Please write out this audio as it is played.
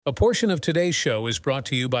A portion of today's show is brought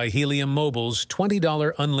to you by Helium Mobile's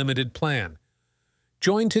 $20 unlimited plan.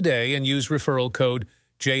 Join today and use referral code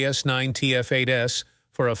JS9TF8S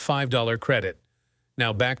for a $5 credit.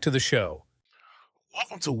 Now back to the show.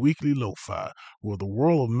 Welcome to Weekly Lo-Fi, where the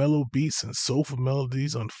world of mellow beats and soulful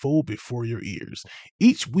melodies unfold before your ears.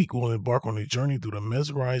 Each week we'll embark on a journey through the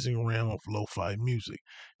mesmerizing realm of lo-fi music,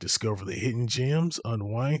 discover the hidden gems,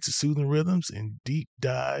 unwind to soothing rhythms, and deep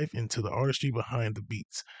dive into the artistry behind the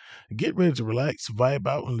beats. Get ready to relax, vibe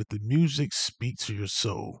out, and let the music speak to your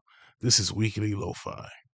soul. This is Weekly Lo-Fi.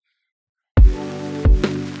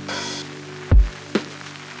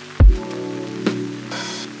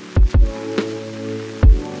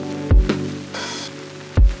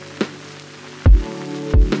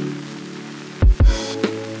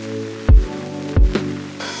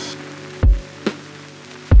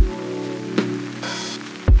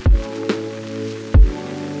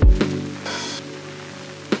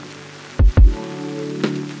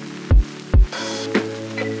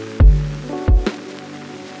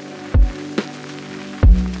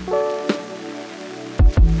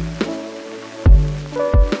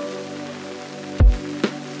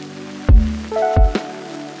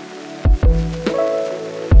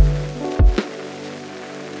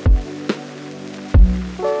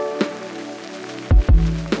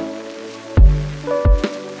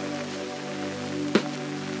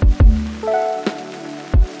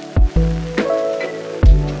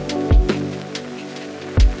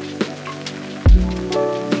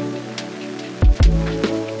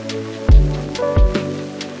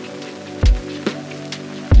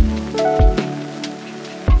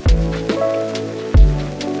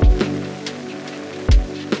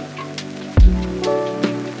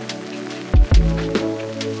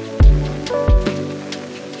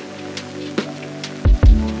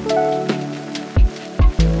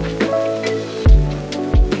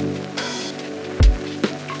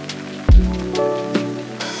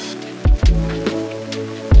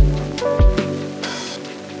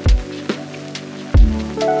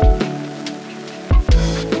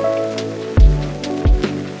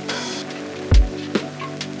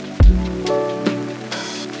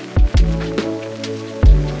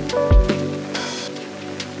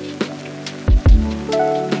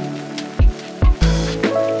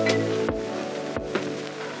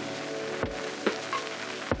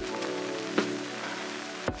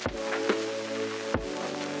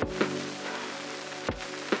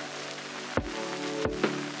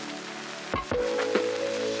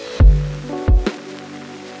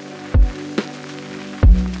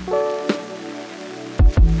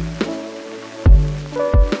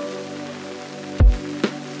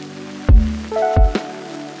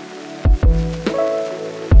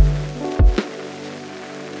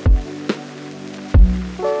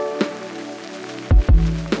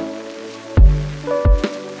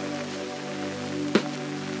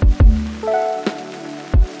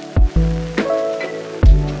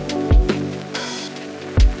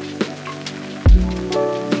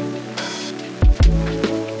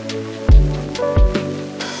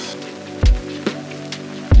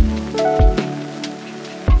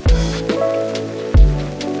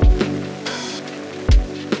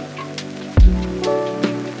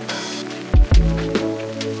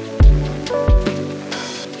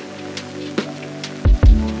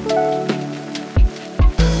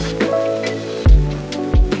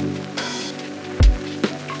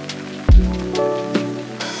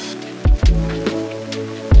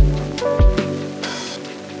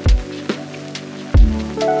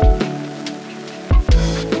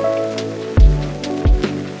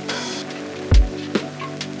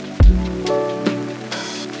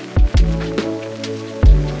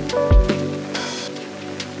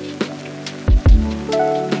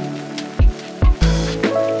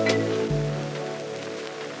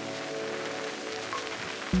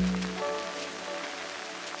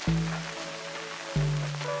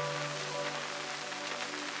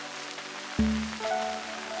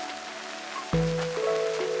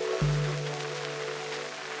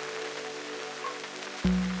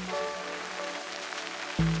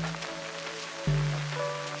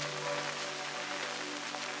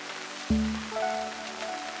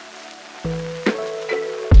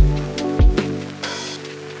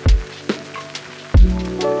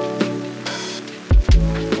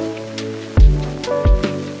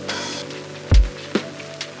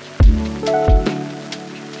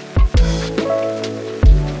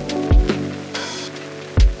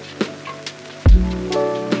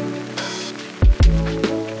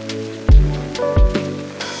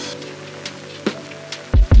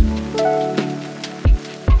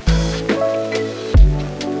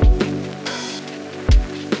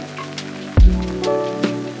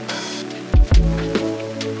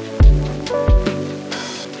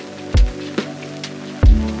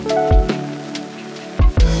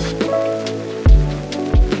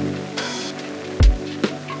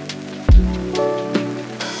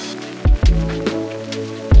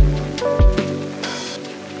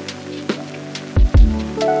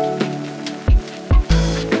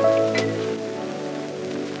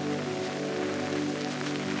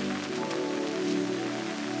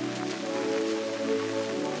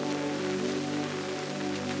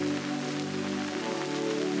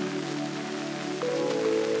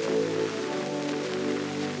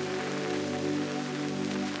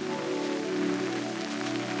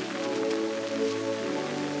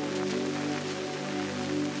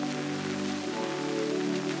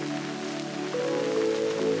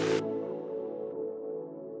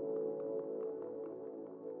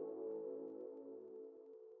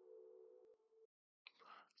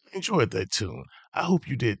 enjoyed that tune. I hope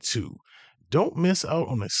you did too. Don't miss out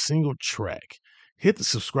on a single track. Hit the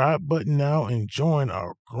subscribe button now and join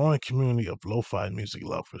our growing community of lo-fi music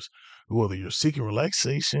lovers. Whether you're seeking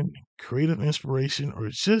relaxation, creative inspiration, or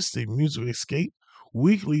just a music escape,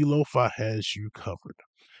 Weekly Lo-Fi has you covered.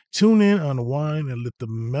 Tune in, unwind, and let the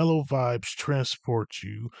mellow vibes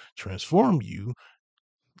transform you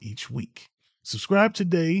each week. Subscribe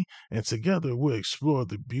today, and together we'll explore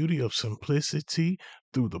the beauty of simplicity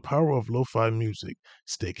through the power of lo-fi music.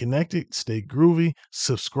 Stay connected, stay groovy,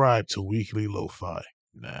 subscribe to Weekly Lo-Fi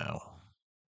now.